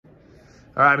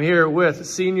All right, I'm here with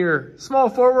senior small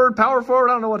forward, power forward,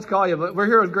 I don't know what to call you, but we're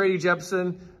here with Grady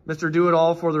Jepson, Mr.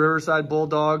 Do-It-All for the Riverside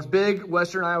Bulldogs. Big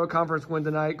Western Iowa Conference win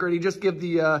tonight. Grady, just give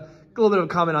the a little bit of a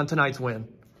comment on tonight's win.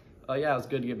 Yeah, it was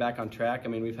good to get back on track. I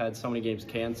mean, we've had so many games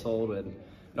canceled and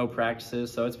no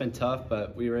practices, so it's been tough,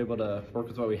 but we were able to work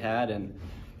with what we had, and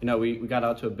we got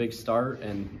out to a big start,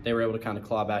 and they were able to kind of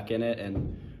claw back in it,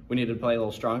 and we needed to play a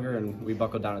little stronger, and we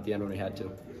buckled down at the end when we had to.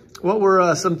 What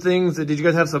were some things did you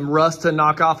guys have some rust to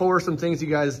knock off? What were some things you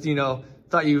guys,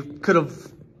 thought you could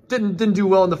have didn't do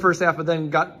well in the first half, but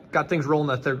then got things rolling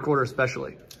that third quarter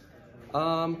especially?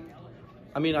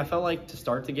 I mean, I felt like to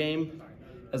start the game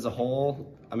as a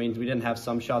whole, I mean, we didn't have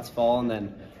some shots fall, and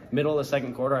then middle of the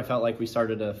second quarter, I felt like we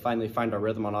started to finally find our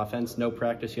rhythm on offense. No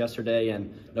practice yesterday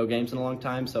and no games in a long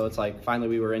time, so it's like finally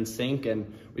we were in sync,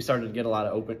 and we started to get a lot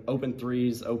of open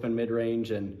threes, open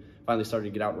mid-range, and finally started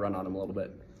to get out and run on them a little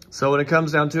bit. So when it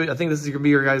comes down to it, I think this is going to be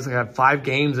your guys that have 5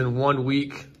 games in 1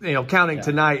 week, counting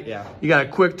tonight. Yeah. You got a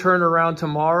quick turnaround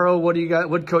tomorrow. What do you got?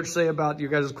 What coach say about your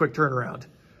guys' quick turnaround?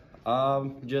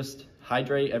 Just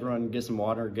hydrate. Everyone get some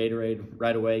water, Gatorade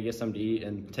right away, get something to eat,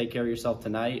 and take care of yourself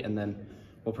tonight, and then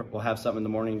we'll have something in the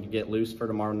morning to get loose for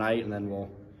tomorrow night, and then we'll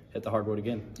hit the hardwood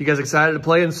again. You guys excited to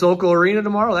play in Sokol Arena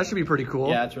tomorrow? That should be pretty cool.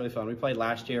 Yeah, it's really fun. We played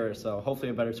last year, so hopefully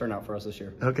a better turnout for us this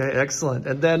year. Okay, excellent.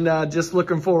 And then just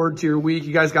looking forward to your week.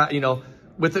 You guys got,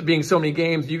 with it being so many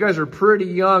games, you guys are pretty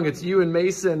young. It's you and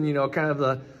Mason, kind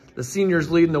of the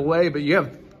seniors leading the way, but you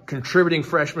have contributing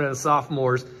freshmen and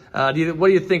sophomores. What do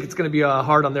you think it's going to be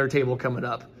hard on their table coming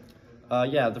up?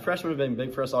 Yeah, the freshmen have been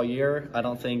big for us all year. I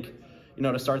don't think,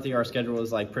 to start the year, our schedule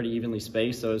was like pretty evenly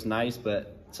spaced, so it was nice,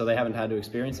 but so they haven't had to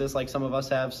experience this like some of us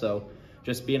have. So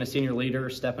just being a senior leader,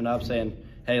 stepping up, saying,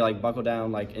 hey, like buckle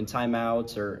down, like in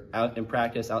timeouts or out in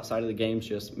practice, outside of the games,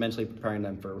 just mentally preparing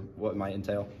them for what it might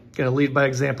entail. Going to lead by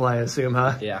example, I assume,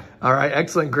 huh? Yeah. All right,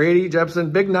 excellent. Grady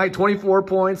Jepson, big night, 24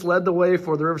 points, led the way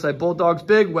for the Riverside Bulldogs.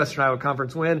 Big Western Iowa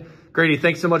Conference win. Grady,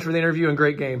 thanks so much for the interview and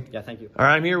great game. Yeah, thank you. All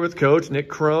right, I'm here with Coach Nick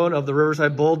Crone of the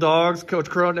Riverside Bulldogs. Coach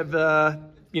Crone,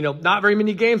 not very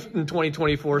many games in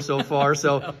 2024 so far,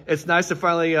 so it's nice to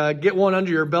finally get one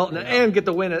under your belt and get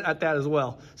the win at that as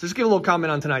well. So just give a little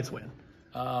comment on tonight's win.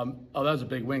 That was a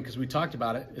big win because we talked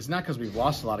about it. It's not because we've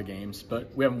lost a lot of games,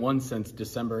 but we haven't won since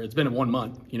December. It's been in 1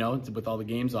 month, with all the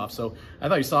games off. So I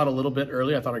thought you saw it a little bit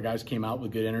early. I thought our guys came out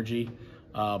with good energy.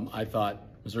 I thought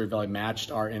Missouri Valley matched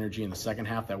our energy in the second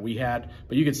half that we had.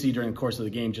 But you could see during the course of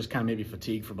the game just kind of maybe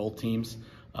fatigue for both teams.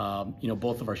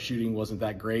 Both of our shooting wasn't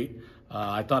that great.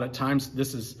 I thought at times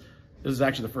this is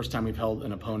actually the first time we've held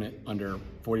an opponent under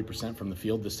 40% from the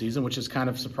field this season, which is kind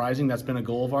of surprising. That's been a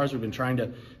goal of ours. We've been trying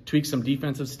to tweak some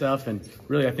defensive stuff, and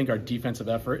really I think our defensive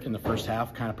effort in the first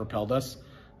half kind of propelled us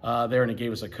there, and it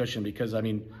gave us a cushion because, I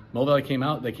mean, Mo Valley came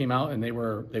out and they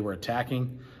were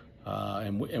attacking,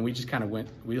 and we just kind of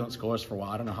we didn't score us for a while.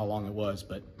 I don't know how long it was,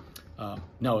 but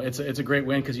no, it's a great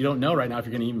win because you don't know right now if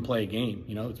you're going to even play a game.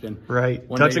 It's been right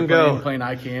one touch day and go, playing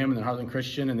IKM and then Heartland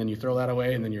Christian, and then you throw that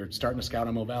away, and then you're starting to scout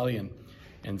on Mo Valley,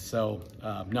 and so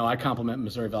no, I compliment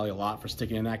Missouri Valley a lot for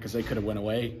sticking in that because they could have went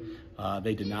away.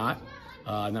 They did not,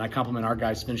 and then I compliment our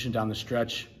guys finishing down the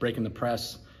stretch, breaking the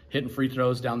press, hitting free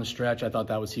throws down the stretch. I thought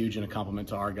that was huge and a compliment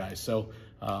to our guys. So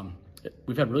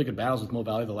we've had really good battles with Mo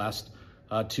Valley the last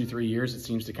 2-3 years. It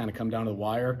seems to kind of come down to the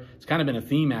wire. It's kind of been a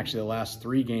theme actually the last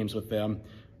 3 games with them.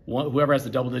 Whoever has the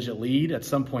double-digit lead at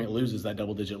some point loses that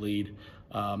double-digit lead,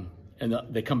 and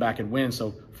they come back and win.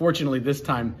 So fortunately this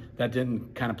time that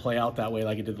didn't kind of play out that way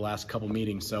like it did the last couple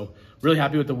meetings. So really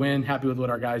happy with the win, happy with what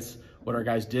our guys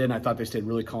did, and I thought they stayed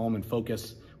really calm and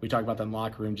focused. We talked about that in the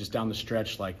locker room just down the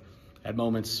stretch, like at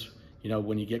moments,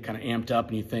 when you get kind of amped up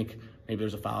and you think maybe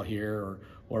there's a foul here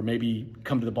or maybe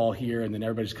come to the ball here, and then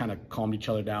everybody just kind of calmed each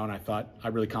other down. I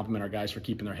really compliment our guys for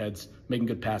keeping their heads, making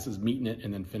good passes, meeting it,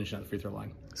 and then finishing at the free throw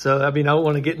line. So, I don't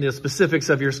want to get into specifics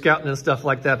of your scouting and stuff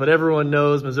like that, but everyone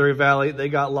knows Missouri Valley, they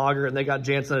got Lager and they got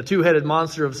Jansen, a 2-headed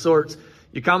monster of sorts.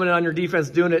 You commented on your defense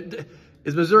doing it.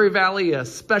 Is Missouri Valley a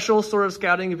special sort of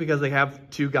scouting because they have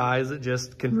 2 guys that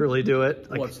just can really do it?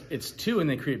 Well, it's 2 and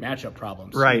they create matchup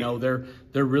problems. Right.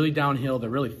 They're really downhill. They're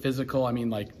really physical. I mean,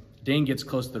 like, Dane gets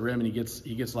close to the rim and he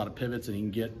gets a lot of pivots and he can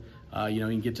get he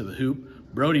can get to the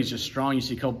hoop. Brody's just strong. You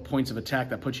see a couple points of attack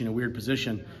that puts you in a weird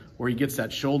position where he gets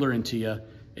that shoulder into you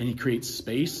and he creates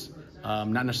space.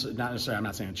 Not necessarily. I'm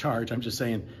not saying charge. I'm just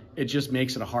saying it just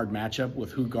makes it a hard matchup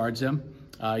with who guards him.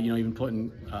 Even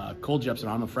putting Cole Jepson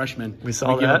on, I'm a freshman. We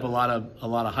saw that. Give up a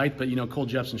lot of height, but Cole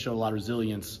Jepson showed a lot of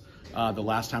resilience. The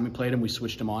last time we played him, we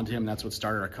switched him on to him. And that's what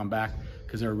started our comeback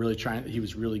because they were really trying. He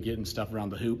was really getting stuff around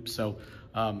the hoop. So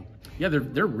yeah,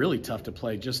 they're really tough to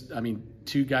play.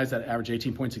 Two guys that average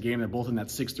 18 points a game. They're both in that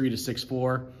 6'3" to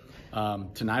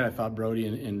 6'4". Tonight, I thought Brody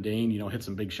and Dane, hit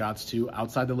some big shots too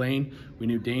outside the lane. We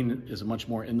knew Dane is much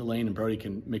more in the lane, and Brody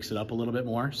can mix it up a little bit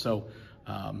more. So,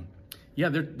 yeah,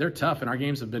 they're tough, and our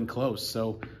games have been close.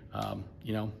 So,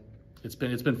 it's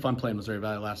been fun playing Missouri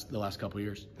Valley the last couple of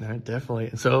years. All right,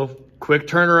 definitely. So quick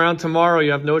turnaround tomorrow.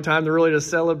 You have no time to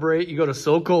celebrate. You go to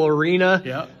Sokol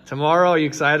Arena tomorrow. Are you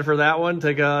excited for that one?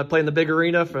 To play in the big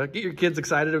arena, get your kids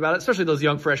excited about it, especially those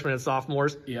young freshmen and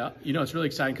sophomores. Yeah, it's really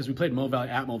exciting because we played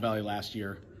at Mo Valley last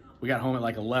year. We got home at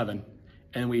like 11,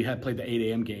 and we had played the 8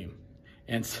 a.m. game,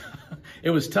 and so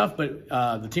it was tough. But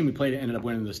the team we played ended up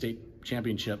winning the state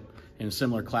championship in a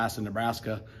similar class in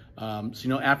Nebraska.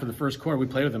 So, after the first quarter, we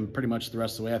played with them pretty much the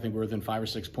rest of the way. I think we were within 5 or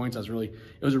 6 points. It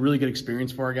was a really good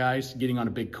experience for our guys, getting on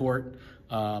a big court,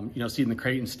 seeing the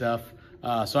crate and stuff.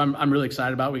 So I'm really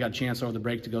excited about it. We got a chance over the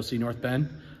break to go see North Bend.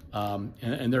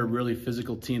 And they're a really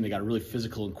physical team. They got really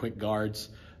physical and quick guards.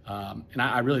 And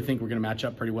I really think we're going to match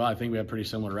up pretty well. I think we have pretty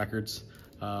similar records.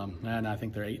 And I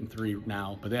think they're 8-3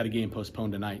 now, but they had a game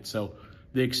postponed tonight. So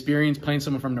the experience playing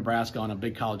someone from Nebraska on a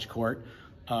big college court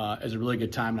is a really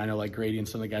good time. And I know like Grady and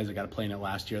some of the guys that got to play in it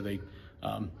last year, they're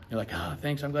like,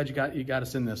 thanks, I'm glad you got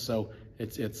us in this. So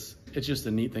it's just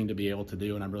a neat thing to be able to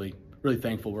do, and I'm really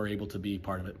thankful we're able to be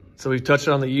part of it. So we've touched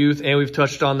on the youth, and we've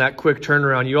touched on that quick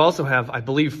turnaround. You also have, I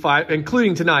believe, 5,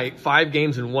 including tonight, 5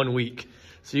 games in 1 week.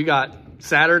 So you got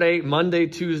Saturday, Monday,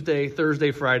 Tuesday,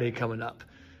 Thursday, Friday coming up.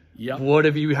 Yep. What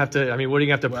do you have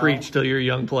to preach to your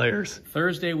young players?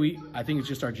 Thursday, I think it's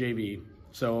just our JV.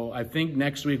 So I think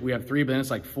next week we have 3, but then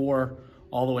it's like 4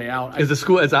 all the way out. Is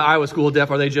the Iowa School of Deaf,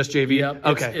 are they just JV? Yep.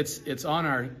 Okay. It's on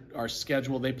our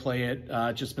schedule. They play it.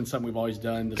 It's just been something we've always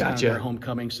done. This Gotcha. Kind of their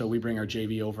homecoming, so we bring our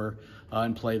JV over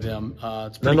and play them.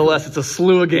 Nonetheless, It's a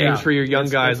slew of games for your young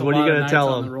guys. What are you going to tell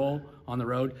them? On the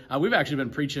road. We've actually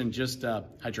been preaching just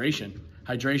hydration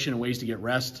and ways to get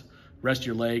rest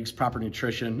your legs, proper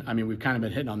nutrition. We've kind of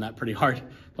been hitting on that pretty hard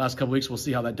the last couple weeks. We'll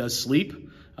see how that does sleep.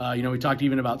 We talked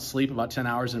even about sleep, about 10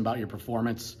 hours, and about your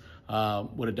performance,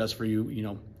 what it does for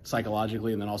you,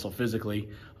 psychologically and then also physically,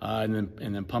 and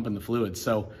then pumping the fluids.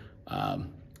 So,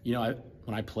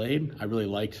 when I played, I really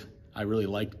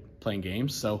liked playing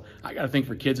games. So I got to think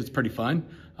for kids, it's pretty fun.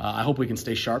 I hope we can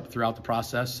stay sharp throughout the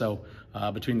process. So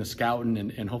between the scouting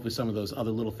and hopefully some of those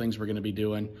other little things we're going to be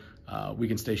doing, we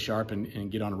can stay sharp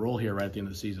and get on a roll here right at the end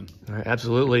of the season. All right,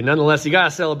 absolutely. Nonetheless, you got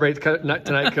to celebrate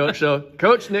tonight, Coach. So,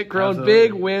 Coach Nick Crone,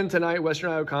 big win tonight,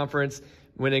 Western Iowa Conference,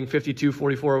 winning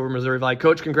 52-44 over Missouri Valley.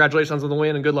 Coach, congratulations on the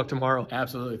win and good luck tomorrow.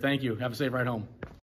 Absolutely. Thank you. Have a safe ride home.